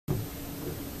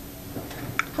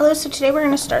Hello, so today we're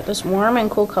going to start this warm and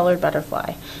cool colored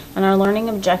butterfly, and our learning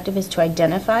objective is to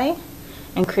identify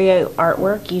and create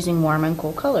artwork using warm and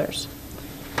cool colors.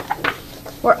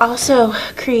 We're also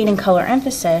creating color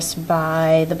emphasis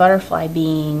by the butterfly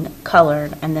being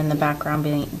colored and then the background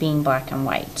being black and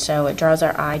white. So it draws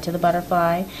our eye to the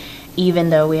butterfly. Even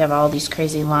though we have all these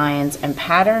crazy lines and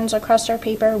patterns across our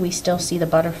paper, we still see the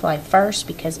butterfly first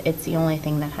because it's the only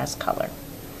thing that has color.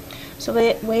 So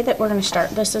the way that we're going to start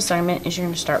this assignment is you're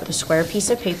going to start with a square piece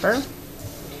of paper.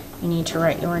 You need to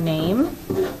write your name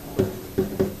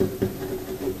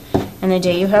and the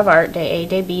day you have art, day A,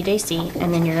 day B, day C,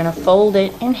 and then you're going to fold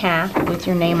it in half with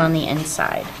your name on the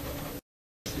inside.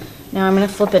 Now I'm going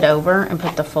to flip it over and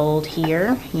put the fold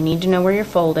here. You need to know where your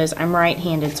fold is. I'm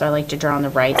right-handed, so I like to draw on the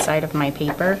right side of my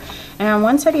paper. And on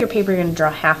one side of your paper, you're going to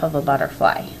draw half of a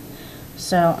butterfly.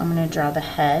 So I'm going to draw the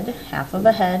head, half of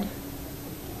a head,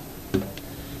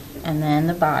 and then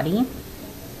the body.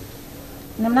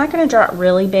 And I'm not going to draw it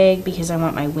really big because I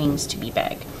want my wings to be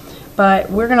big. But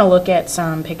we're going to look at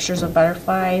some pictures of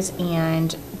butterflies,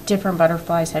 and different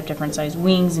butterflies have different size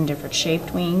wings and different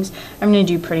shaped wings. I'm going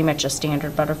to do pretty much a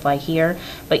standard butterfly here,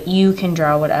 but you can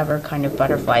draw whatever kind of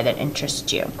butterfly that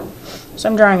interests you. So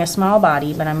I'm drawing a small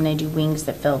body, but I'm going to do wings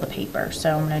that fill the paper.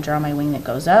 So I'm going to draw my wing that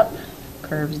goes up,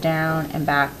 curves down, and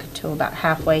back to about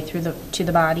halfway through to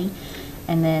the body.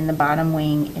 And then the bottom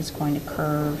wing is going to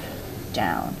curve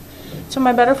down. So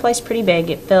my butterfly is pretty big.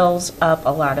 It fills up a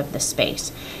lot of the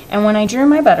space. And when I drew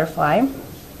my butterfly,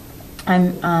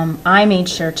 I made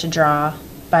sure to draw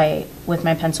with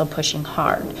my pencil pushing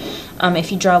hard.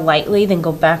 If you draw lightly, then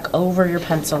go back over your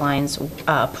pencil lines,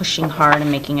 pushing hard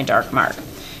and making a dark mark.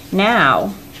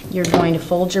 Now you're going to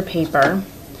fold your paper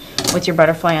with your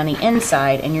butterfly on the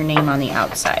inside and your name on the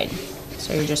outside.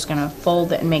 So you're just going to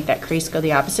fold it and make that crease go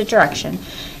the opposite direction.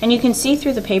 And you can see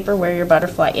through the paper where your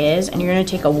butterfly is, and you're going to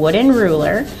take a wooden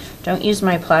ruler. Don't use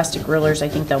my plastic rulers, I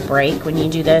think they'll break when you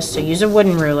do this. So use a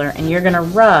wooden ruler, and you're going to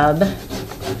rub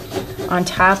on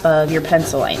top of your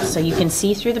pencil lines. So you can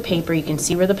see through the paper, you can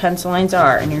see where the pencil lines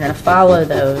are, and you're going to follow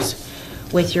those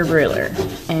with your ruler.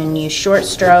 And use short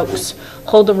strokes,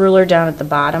 hold the ruler down at the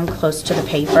bottom close to the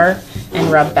paper,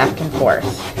 and rub back and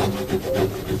forth.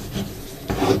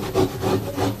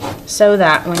 So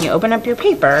that when you open up your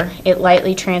paper, it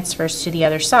lightly transfers to the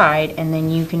other side, and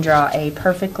then you can draw a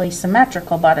perfectly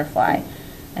symmetrical butterfly.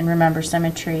 And remember,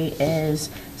 symmetry is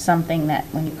something that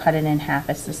when you cut it in half,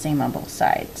 it's the same on both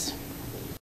sides.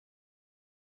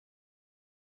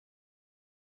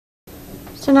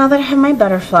 So now that I have my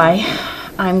butterfly,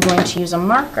 I'm going to use a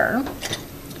marker.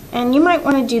 And you might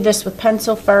want to do this with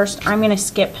pencil first. I'm going to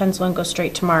skip pencil and go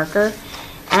straight to marker.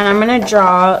 And I'm going to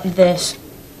draw this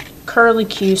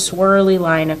curly-Q swirly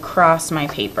line across my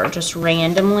paper just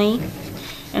randomly,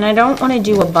 and I don't want to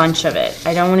do a bunch of it.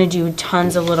 I don't want to do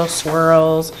tons of little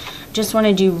swirls. I just want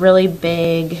to do really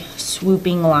big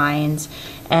swooping lines,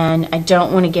 and I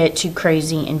don't want to get too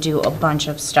crazy and do a bunch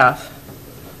of stuff,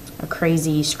 a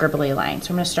crazy scribbly line. So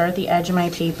I'm going to start at the edge of my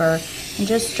paper and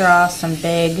just draw some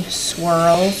big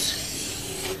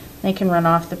swirls. They can run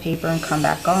off the paper and come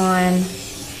back on.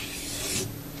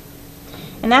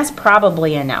 And that's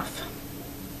probably enough.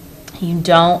 You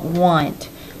don't want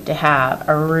to have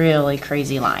a really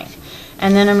crazy line.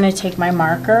 And then I'm going to take my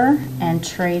marker and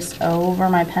trace over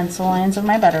my pencil lines of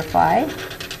my butterfly.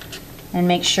 And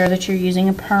make sure that you're using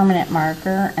a permanent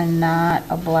marker and not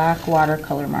a black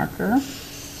watercolor marker.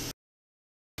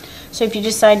 So if you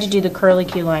decide to do the curly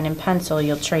Q line in pencil,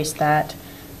 you'll trace that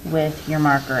with your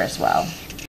marker as well.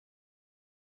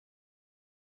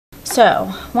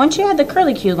 So, once you add the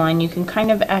curly Q line, you can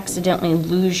kind of accidentally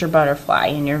lose your butterfly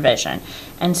in your vision.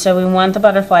 And so we want the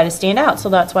butterfly to stand out, so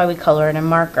that's why we color it in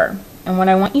marker. And what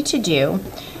I want you to do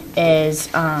is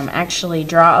actually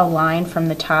draw a line from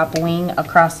the top wing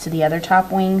across to the other top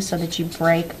wing so that you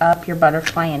break up your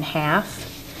butterfly in half.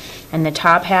 And the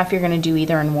top half you're going to do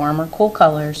either in warm or cool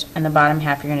colors, and the bottom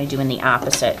half you're going to do in the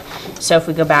opposite. So if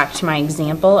we go back to my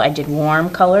example, I did warm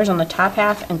colors on the top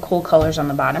half and cool colors on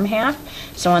the bottom half.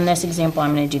 So in this example,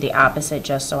 I'm going to do the opposite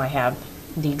just so I have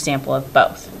the example of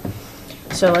both.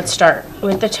 So let's start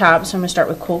with the top. So I'm going to start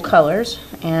with cool colors.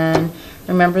 And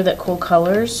remember that cool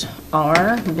colors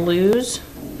are blues,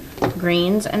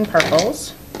 greens, and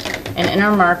purples. And in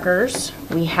our markers,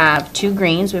 we have two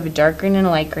greens. We have a dark green and a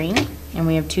light green. And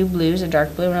we have two blues, a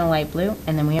dark blue and a light blue,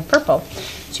 and then we have purple.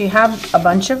 So you have a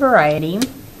bunch of variety,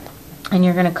 and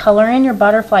you're going to color in your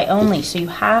butterfly only. So you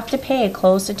have to pay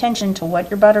close attention to what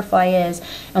your butterfly is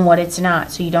and what it's not,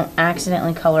 so you don't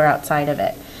accidentally color outside of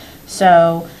it.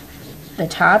 So the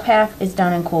top half is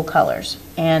done in cool colors,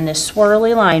 and this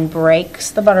swirly line breaks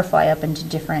the butterfly up into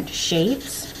different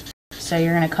shapes. So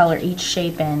you're going to color each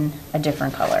shape in a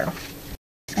different color.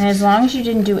 And as long as you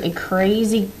didn't do a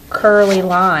crazy curly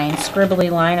line, scribbly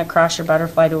line across your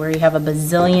butterfly to where you have a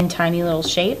bazillion tiny little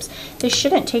shapes, this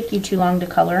shouldn't take you too long to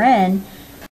color in.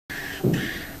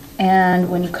 And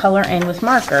when you color in with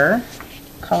marker,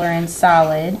 color in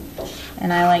solid,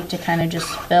 and I like to kind of just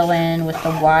fill in with the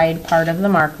wide part of the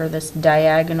marker, this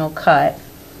diagonal cut,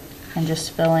 and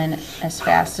just fill in as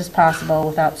fast as possible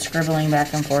without scribbling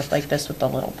back and forth like this with the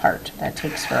little part. That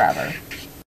takes forever.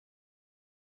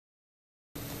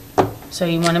 So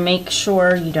you want to make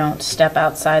sure you don't step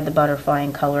outside the butterfly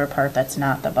and color a part that's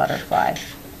not the butterfly.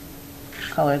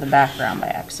 Color the background by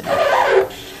accident.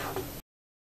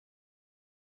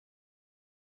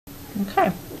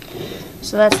 Okay,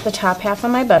 so that's the top half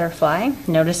of my butterfly.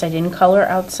 Notice I didn't color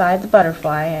outside the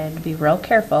butterfly. I had to be real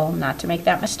careful not to make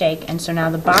that mistake. And so now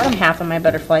the bottom half of my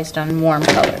butterfly is done in warm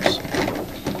colors.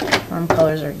 Warm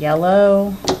colors are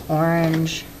yellow,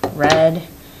 orange, red,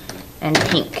 and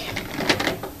pink.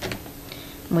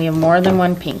 We have more than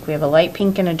one pink. We have a light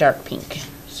pink and a dark pink.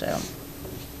 So,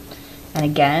 and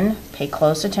again, pay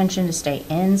close attention to stay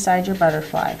inside your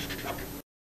butterfly.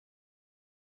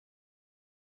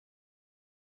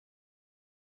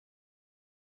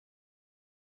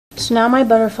 So now my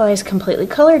butterfly is completely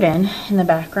colored in, and the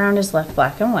background is left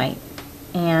black and white.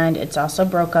 And it's also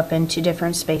broke up into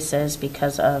different spaces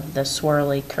because of the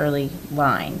swirly, curly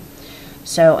line.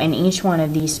 So in each one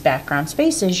of these background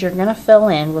spaces, you're going to fill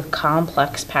in with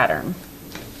complex pattern.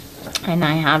 And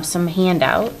I have some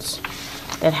handouts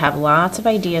that have lots of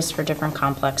ideas for different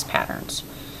complex patterns.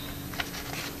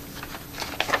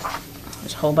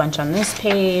 There's a whole bunch on this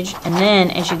page, and then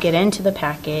as you get into the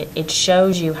packet, it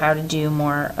shows you how to do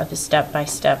more of the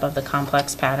step-by-step of the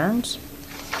complex patterns.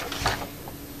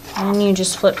 And you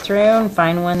just flip through and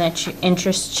find one that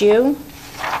interests you.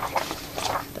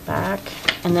 The back.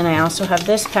 And then I also have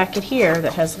this packet here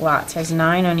that has lots, has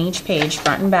 9 on each page,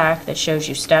 front and back, that shows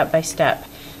you step by step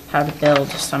how to build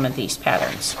some of these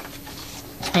patterns.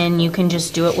 And you can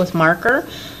just do it with marker,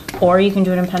 or you can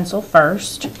do it in pencil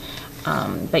first,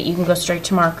 but you can go straight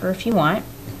to marker if you want.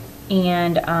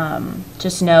 And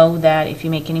just know that if you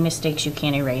make any mistakes, you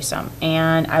can't erase them.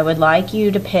 And I would like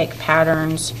you to pick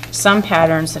patterns, some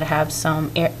patterns that have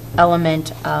some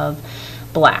element of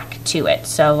black to it.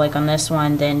 So like on this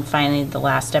one, then finally the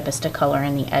last step is to color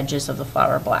in the edges of the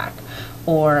flower black.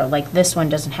 Or like this one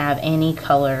doesn't have any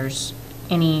colors,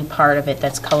 any part of it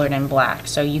that's colored in black.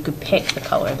 So you could pick the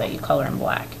color that you color in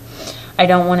black. I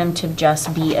don't want them to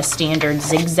just be a standard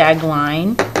zigzag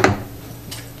line.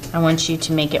 I want you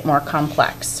to make it more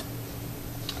complex.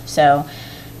 So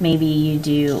maybe you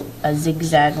do a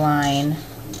zigzag line,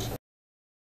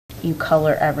 you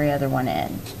color every other one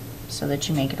in, so that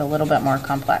you make it a little bit more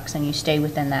complex and you stay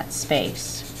within that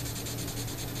space.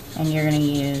 And you're going to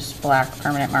use black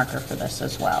permanent marker for this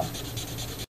as well.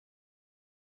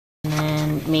 And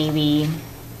then maybe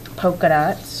polka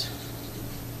dots,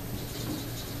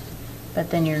 but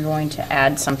then you're going to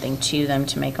add something to them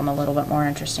to make them a little bit more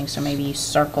interesting. So maybe you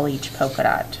circle each polka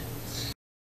dot.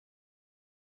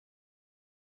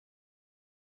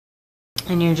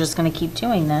 And you're just going to keep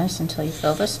doing this until you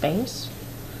fill the space.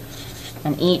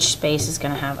 And each space is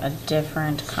going to have a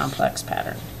different complex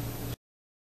pattern.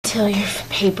 Until your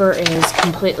paper is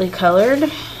completely colored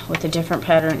with a different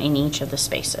pattern in each of the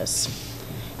spaces.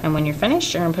 And when you're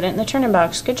finished, you're going to put it in the turning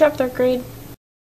box. Good job, third grade.